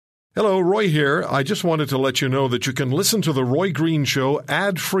Hello, Roy here. I just wanted to let you know that you can listen to The Roy Green Show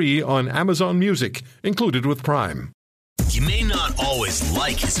ad-free on Amazon Music, included with Prime. You may not always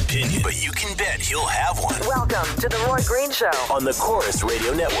like his opinion, but you can bet he'll have one. Welcome to The Roy Green Show on the Chorus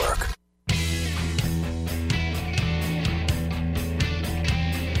Radio Network.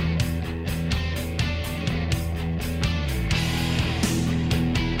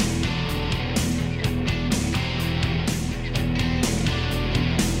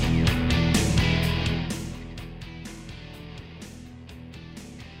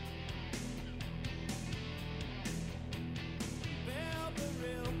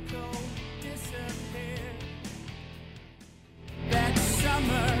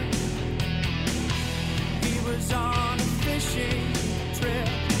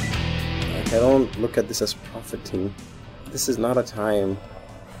 I don't look at this as profiting. This is not a time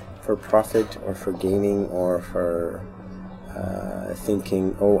for profit or for gaining or for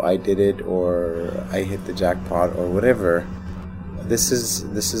thinking, oh, I did it or I hit the jackpot or whatever. This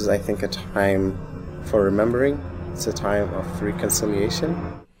is, I think, a time for remembering. It's a time of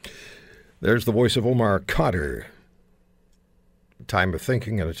reconciliation. There's the voice of Omar Khadr. A time of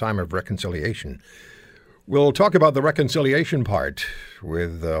thinking and a time of reconciliation. We'll talk about the reconciliation part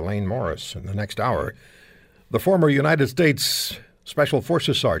with Lane Morris in the next hour. The former United States Special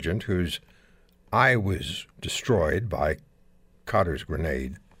Forces sergeant whose eye was destroyed by Khadr's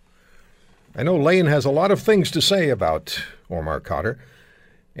grenade. I know Lane has a lot of things to say about Omar Khadr,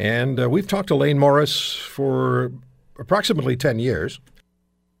 and we've talked to Lane Morris for approximately 10 years.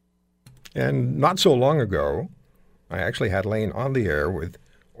 And not so long ago, I actually had Lane on the air with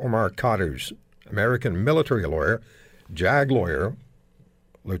Omar Khadr's American military lawyer, JAG lawyer,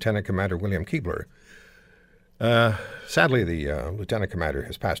 Lieutenant Commander William Keebler. Sadly, the Lieutenant Commander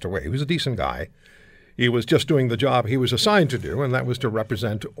has passed away. He was a decent guy. He was just doing the job he was assigned to do, and that was to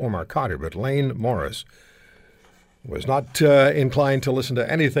represent Omar Khadr. But Lane Morris was not inclined to listen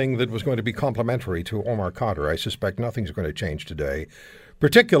to anything that was going to be complimentary to Omar Khadr. I suspect nothing's going to change today,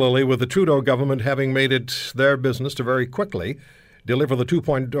 particularly with the Trudeau government having made it their business to very quickly deliver the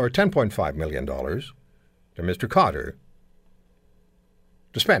 $10.5 million to Mr. Khadr,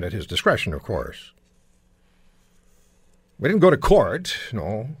 to spend at his discretion, of course. We didn't go to court.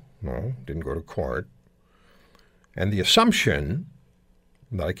 No, didn't go to court. And the assumption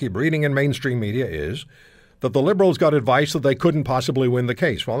that I keep reading in mainstream media is that the Liberals got advice that they couldn't possibly win the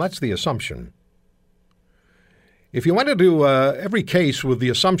case. Well, that's the assumption. If you went into every case with the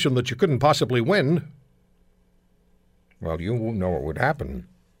assumption that you couldn't possibly win, well, you know what would happen.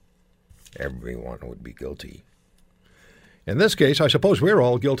 Everyone would be guilty. In this case, I suppose we're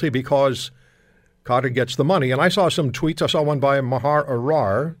all guilty because Khadr gets the money. And I saw some tweets. I saw one by Maher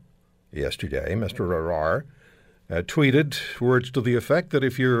Arar yesterday. Mr. Arar tweeted words to the effect that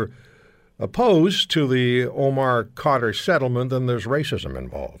if you're opposed to the Omar Khadr settlement, then there's racism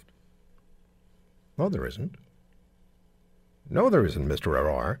involved. No, there isn't. No, there isn't, Mr.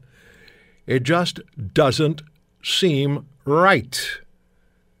 Arar. It just doesn't seem right.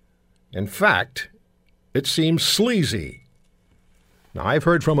 In fact, it seems sleazy. Now, I've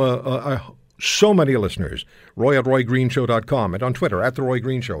heard from so many listeners, Roy at RoyGreenshow.com, and on Twitter, at The Roy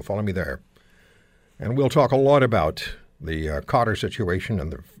Green Show. Follow me there. And we'll talk a lot about the Khadr situation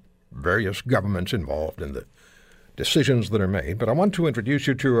and the various governments involved and the decisions that are made. But I want to introduce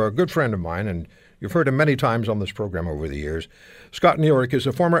you to a good friend of mine, and you've heard him many times on this program over the years. Scott New York is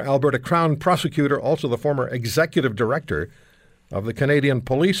a former Alberta Crown prosecutor, also the former executive director of the Canadian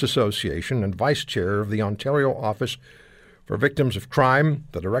Police Association and vice chair of the Ontario Office for Victims of Crime,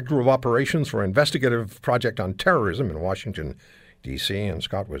 the director of operations for Investigative Project on Terrorism in Washington, D.C., and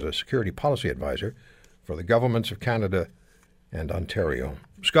Scott was a security policy advisor for the governments of Canada and Ontario.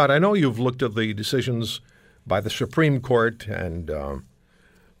 Scott, I know you've looked at the decisions by the Supreme Court and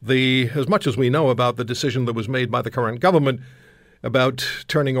as much as we know about the decision that was made by the current government about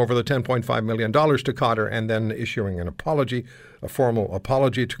turning over the $10.5 million to Khadr and then issuing an apology, a formal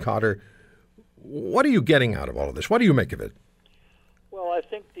apology to Khadr. What are you getting out of all of this? What do you make of it? Well, I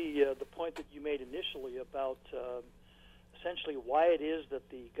think the point that you made initially about essentially why it is that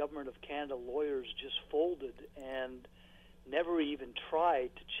the Government of Canada lawyers just folded and never even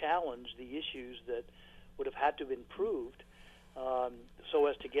tried to challenge the issues that would have had to have been proved so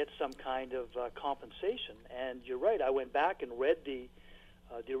as to get some kind of compensation. And you're right, I went back and read the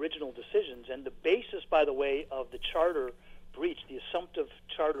original decisions, and the basis, by the way, of the charter breach, the assumptive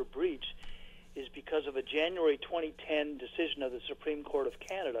charter breach, is because of a January 2010 decision of the Supreme Court of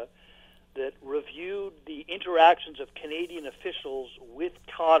Canada that reviewed the interactions of Canadian officials with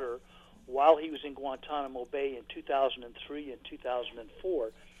Khadr while he was in Guantanamo Bay in 2003 and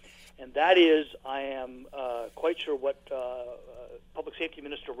 2004. and that is I am quite sure what Public Safety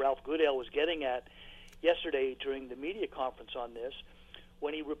Minister Ralph Goodale was getting at yesterday during the media conference on this,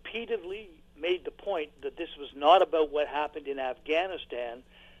 when he repeatedly made the point that this was not about what happened in Afghanistan,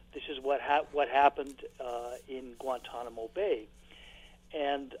 this is what happened in Guantanamo Bay.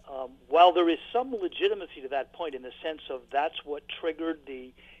 And while there is some legitimacy to that point in the sense of that's what triggered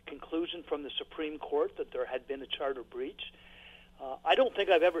the conclusion from the Supreme Court that there had been a charter breach, I don't think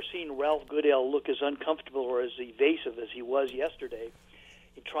I've ever seen Ralph Goodale look as uncomfortable or as evasive as he was yesterday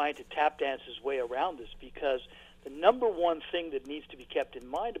in trying to tap dance his way around this, because the number one thing that needs to be kept in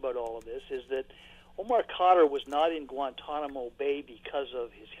mind about all of this is that Omar Khadr was not in Guantanamo Bay because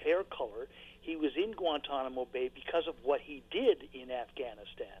of his hair color. He was in Guantanamo Bay because of what he did in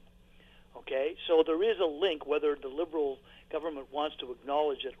Afghanistan. Okay? So there is a link, whether the Liberal government wants to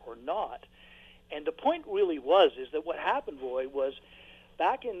acknowledge it or not. And the point really is that what happened, Roy, was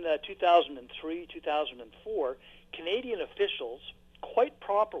back in 2003, 2004, Canadian officials, quite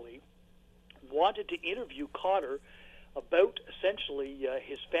properly, wanted to interview Khadr about essentially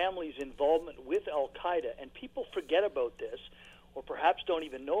his family's involvement with Al-Qaeda. And people forget about this, or perhaps don't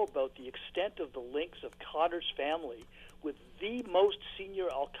even know about the extent of the links of Khadr's family with the most senior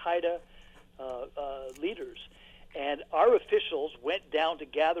Al-Qaeda leaders. And our officials went down to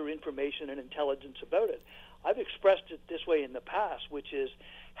gather information and intelligence about it. I've expressed it this way in the past, which is,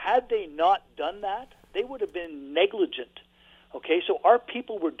 had they not done that, they would have been negligent. Okay, so our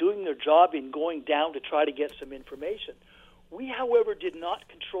people were doing their job in going down to try to get some information. We, however, did not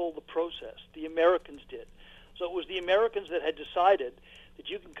control the process. The Americans did. So it was the Americans that had decided that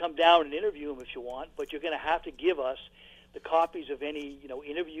you can come down and interview them if you want, but you're going to have to give us the copies of any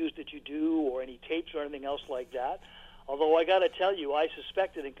interviews that you do or any tapes or anything else like that. Although I got to tell you, I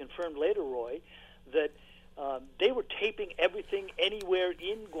suspected and confirmed later, Roy, that they were taping everything anywhere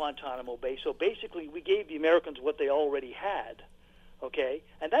in Guantanamo Bay. So basically, we gave the Americans what they already had. Okay,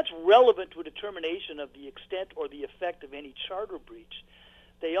 and that's relevant to a determination of the extent or the effect of any charter breach.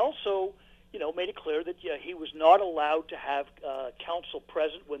 They also, made it clear that he was not allowed to have counsel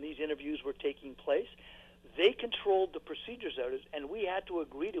present when these interviews were taking place. They controlled the procedures out, and we had to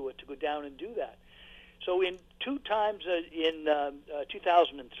agree to it to go down and do that. So in two times in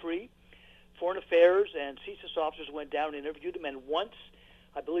 2003, Foreign Affairs and CSIS officers went down and interviewed him, and once,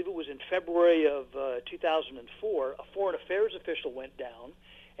 I believe it was in February of 2004, a Foreign Affairs official went down,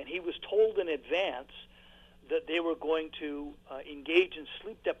 and he was told in advance that they were going to engage in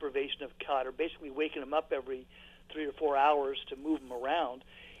sleep deprivation of Khadr, basically waking him up every 3 or 4 hours to move him around,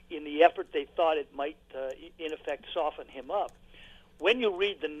 in the effort they thought it might, in effect, soften him up. When you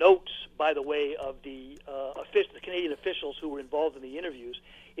read the notes, by the way, of the Canadian officials who were involved in the interviews,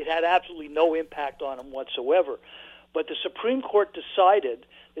 it had absolutely no impact on them whatsoever. But the Supreme Court decided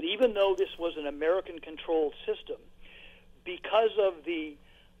that even though this was an American-controlled system, because of the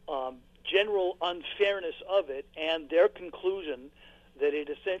general unfairness of it and their conclusion that it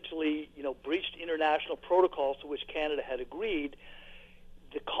essentially, breached international protocols to which Canada had agreed,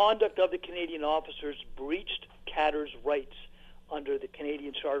 the conduct of the Canadian officers breached Khadr's rights under the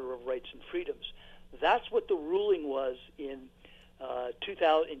Canadian Charter of Rights and Freedoms. That's what the ruling was in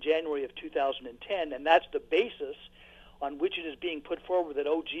January of 2010, and that's the basis on which it is being put forward that,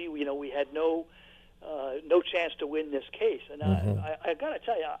 we had no chance to win this case. And I got to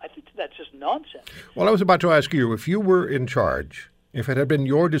tell you, I think that's just nonsense. Well, I was about to ask you, if you were in charge, if it had been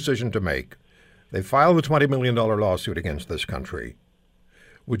your decision to make, they filed a $20 million lawsuit against this country,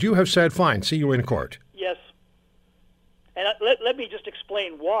 would you have said, fine, see you in court? Yes. And let me just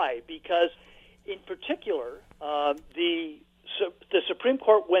explain why. Because, in particular, the Supreme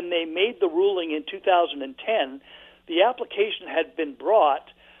Court, when they made the ruling in 2010, the application had been brought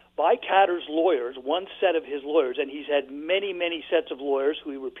by Khadr's lawyers, one set of his lawyers, and he's had many, many sets of lawyers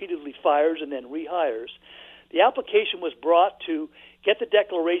who he repeatedly fires and then rehires. The application was brought to get the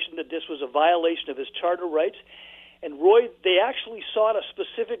declaration that this was a violation of his charter rights. And, Roy, they actually sought a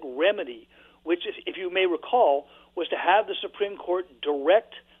specific remedy, which, if you may recall, was to have the Supreme Court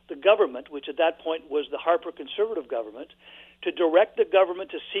direct the government, which at that point was the Harper Conservative government, to direct the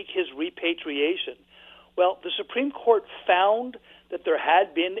government to seek his repatriation. Well, the Supreme Court found that there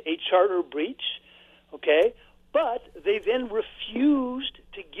had been a charter breach, okay, but they then refused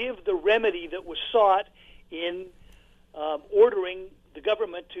to give the remedy that was sought in ordering the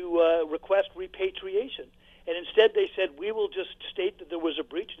government to request repatriation. And instead they said, we will just state that there was a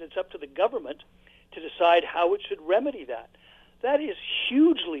breach and it's up to the government to decide how it should remedy that. That is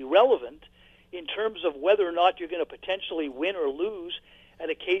hugely relevant in terms of whether or not you're going to potentially win or lose at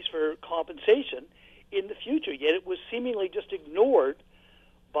a case for compensation in the future. Yet it was seemingly just ignored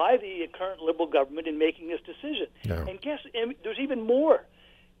by the current Liberal government in making this decision. No. And there's even more.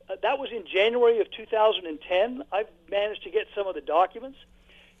 That was in January of 2010. I've managed to get some of the documents.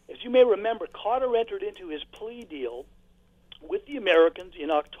 As you may remember, Cotter entered into his plea deal with the Americans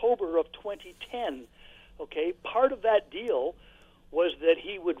in October of 2010. Okay, part of that deal was that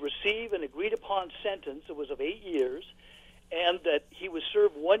he would receive an agreed-upon sentence that was of 8 years, and that he would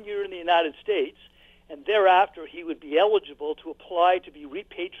serve 1 year in the United States, and thereafter he would be eligible to apply to be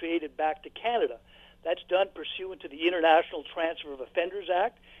repatriated back to Canada. That's done pursuant to the International Transfer of Offenders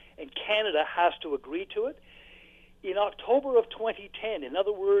Act, and Canada has to agree to it. In October of 2010, in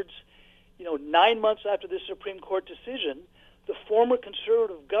other words, 9 months after this Supreme Court decision, the former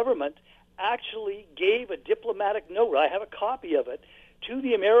Conservative government actually gave a diplomatic note, I have a copy of it, to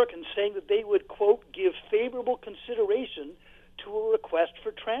the Americans saying that they would, quote, give favorable consideration to a request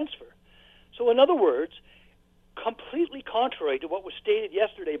for transfer. So in other words, completely contrary to what was stated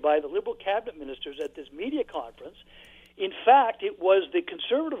yesterday by the Liberal cabinet ministers at this media conference, in fact, it was the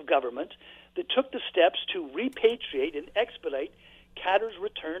Conservative government that took the steps to repatriate and expedite Catter's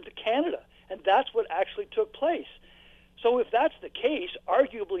return to Canada. And that's what actually took place. So if that's the case,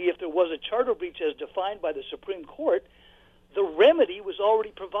 arguably if there was a charter breach as defined by the Supreme Court, the remedy was already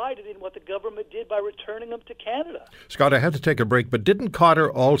provided in what the government did by returning him to Canada. Scott, I had to take a break, but didn't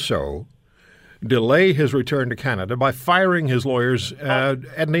Cotter also delay his return to Canada by firing his lawyers,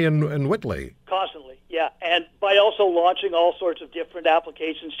 Edney and Whitley? Constantly, yeah. And by also launching all sorts of different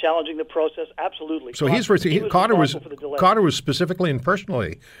applications challenging the process, absolutely. So Cotter was specifically and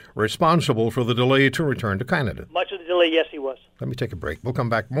personally responsible for the delay to return to Canada. Much of the delay, yes, he was. Let me take a break. We'll come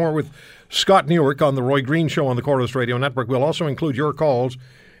back more with Scott Newark on the Roy Green Show on the Corus Radio Network. We'll also include your calls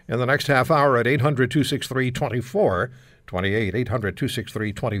in the next half hour at 800-263-2428,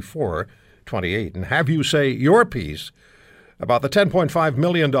 800-263-2428, and have you say your piece about the $10.5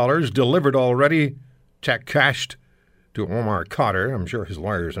 million delivered already, check cashed to Omar Cotter. I'm sure his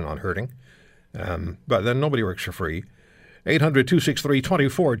lawyers are not hurting. But then nobody works for free.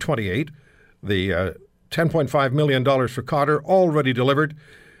 800-263-2428. The $10.5 million for Cotter already delivered.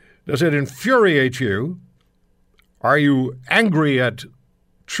 Does it infuriate you? Are you angry at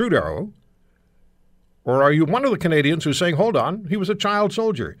Trudeau? Or are you one of the Canadians who's saying, hold on, he was a child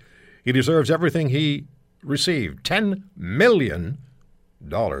soldier. He deserves everything he received. $10 million.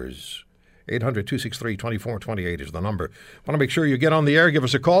 800-263-2428 is the number. Want to make sure you get on the air, give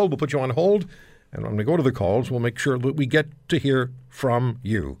us a call. We'll put you on hold. And when we go to the calls, we'll make sure that we get to hear from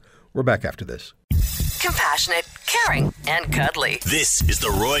you. We're back after this. Compassionate, caring, and cuddly. This is the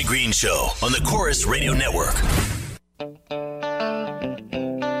Roy Green Show on the Corus Radio Network.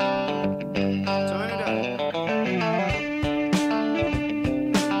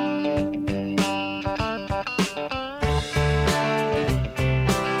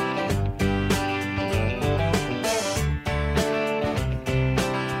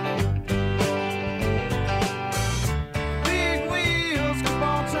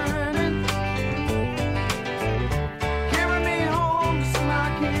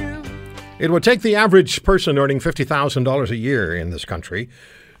 It would take the average person earning $50,000 a year in this country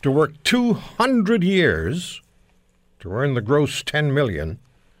to work 200 years to earn the gross $10 million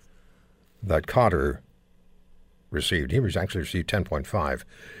that Cotter received. He actually received 10.5.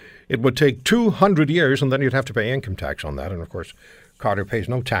 It would take 200 years, and then you'd have to pay income tax on that. And of course, Cotter pays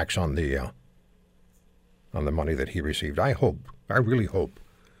no tax on the money that he received. I really hope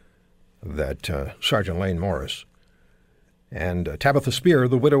that Sergeant Lane Morris and Tabitha Speer,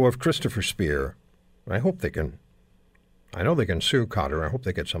 the widow of Christopher Speer, I know they can sue Cotter. I hope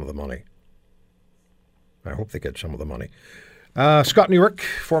they get some of the money. Scott Newark,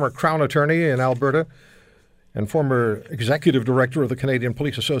 former Crown Attorney in Alberta and former Executive Director of the Canadian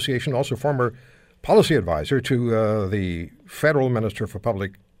Police Association, also former Policy Advisor to the Federal Minister for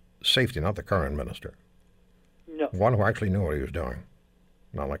Public Safety, not the current minister. No. One who actually knew what he was doing,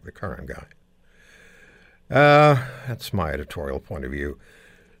 not like the current guy. That's my editorial point of view.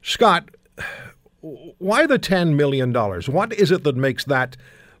 Scott, why the $10 million? What is it that makes that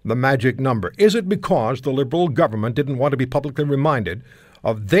the magic number? Is it because the Liberal government didn't want to be publicly reminded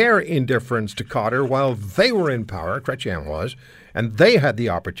of their indifference to Cotter while they were in power, Chrétien was, and they had the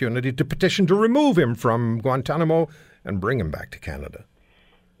opportunity to petition to remove him from Guantanamo and bring him back to Canada?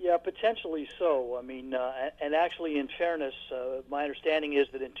 Yeah, potentially so. I mean, and actually, in fairness, my understanding is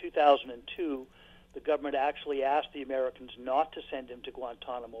that in 2002, the government actually asked the Americans not to send him to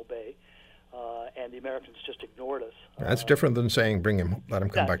Guantanamo Bay. and the Americans just ignored us. That's different than saying let him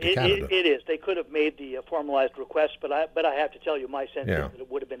come back to Canada. It is. They could have made the formalized request, but I have to tell you, my sense is that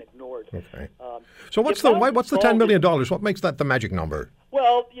it would have been ignored. Okay. So what's the $10 million? What makes that the magic number?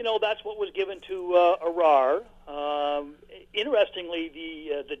 Well, that's what was given to Arar. Interestingly,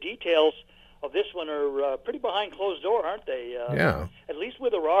 the details of this one are pretty behind closed door, aren't they? Yeah. At least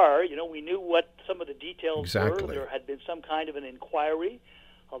with Arar, we knew what some of the details were. There had been some kind of an inquiry,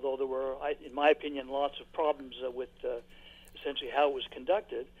 although there were, in my opinion, lots of problems with essentially how it was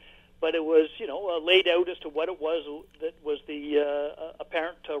conducted. But it was, laid out as to what it was that was the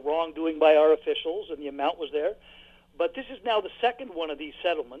apparent wrongdoing by our officials, and the amount was there. But this is now the second one of these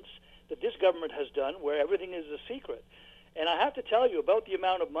settlements that this government has done where everything is a secret. And I have to tell you about the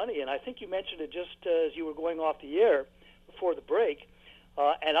amount of money, and I think you mentioned it just as you were going off the air before the break,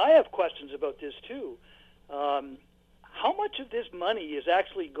 and I have questions about this too. How much of this money is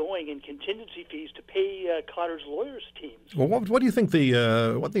actually going in contingency fees to pay Cotter's lawyers' teams? Well, what do you think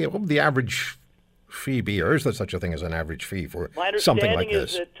what would the average fee be, or is there such a thing as an average fee for something like this? My understanding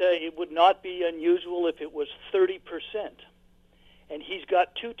is that it would not be unusual if it was 30%. And he's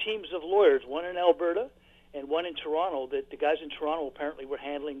got two teams of lawyers, one in Alberta and one in Toronto. That the guys in Toronto apparently were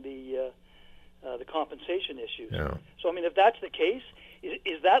handling the compensation issues. Yeah. So, I mean, if that's the case,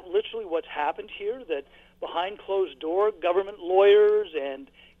 is that literally what's happened here? That behind closed door, government lawyers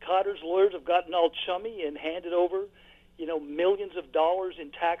and Cotter's lawyers have gotten all chummy and handed over, millions of dollars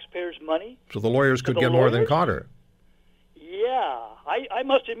in taxpayers' money? So the lawyers could get more than Cotter. Yeah, I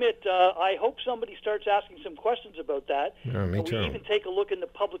must admit, I hope somebody starts asking some questions about that. Yeah, me too. We even take a look in the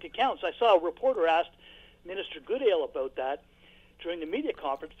public accounts. I saw a reporter asked Minister Goodale about that during the media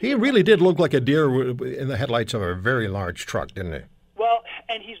conference. He really did look like a deer in the headlights of a very large truck, didn't he? Well,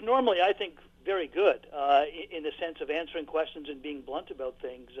 and he's normally, I think, very good in the sense of answering questions and being blunt about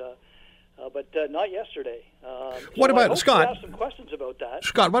things. But not yesterday. What about Scott? Ask some questions about that.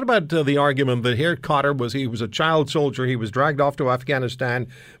 Scott, what about the argument that here Cotter was a child soldier? He was dragged off to Afghanistan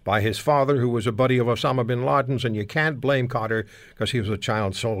by his father, who was a buddy of Osama bin Laden's, and you can't blame Cotter because he was a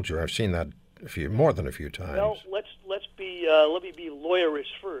child soldier. I've seen that more than a few times. Well, let me be lawyerish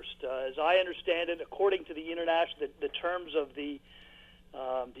first. As I understand it, according to the the terms of the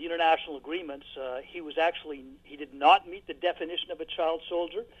international agreements, he did not meet the definition of a child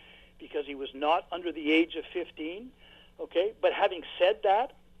soldier, because he was not under the age of 15, okay? But having said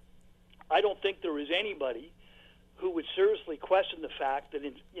that, I don't think there is anybody who would seriously question the fact that,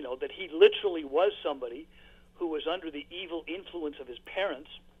 that he literally was somebody who was under the evil influence of his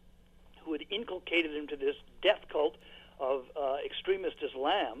parents, who had inculcated him to this death cult of extremist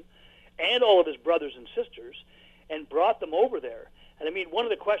Islam, and all of his brothers and sisters, and brought them over there. And I mean, one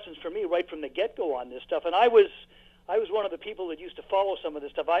of the questions for me right from the get-go on this stuff, and I was one of the people that used to follow some of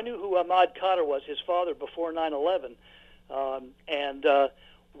this stuff. I knew who Ahmad Cotter was, his father, before 9/11.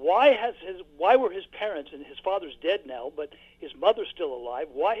 Why were his parents, and his father's dead now, but his mother's still alive,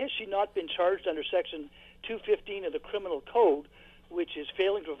 why has she not been charged under Section 215 of the Criminal Code, which is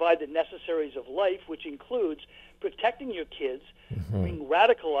failing to provide the necessaries of life, which includes protecting your kids, being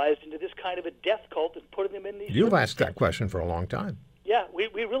radicalized into this kind of a death cult and putting them in these... You've asked that question for a long time. Yeah, we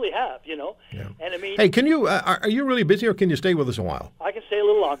really have, Yeah. And I mean... Hey, can you, are you really busy, or can you stay with us a while? I can stay a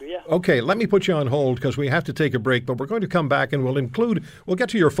little longer, yeah. Okay, let me put you on hold because we have to take a break, but we're going to come back and we'll get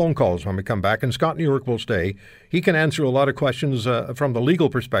to your phone calls when we come back, and Scott New York will stay. He can answer a lot of questions from the legal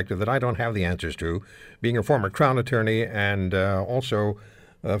perspective that I don't have the answers to, being a former Crown attorney and also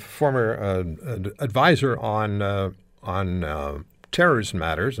a former advisor on terrorism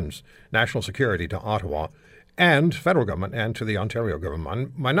matters and national security to Ottawa and federal government and to the Ontario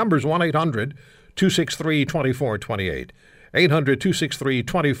government. My number is 1-800-263-2428.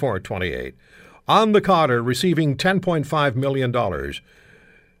 800-263-2428. On the Cotter, receiving $10.5 million.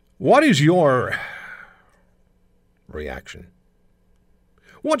 What is your reaction?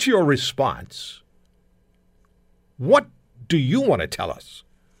 What's your response? What do you want to tell us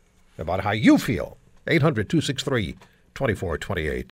about how you feel? 800-263-2428.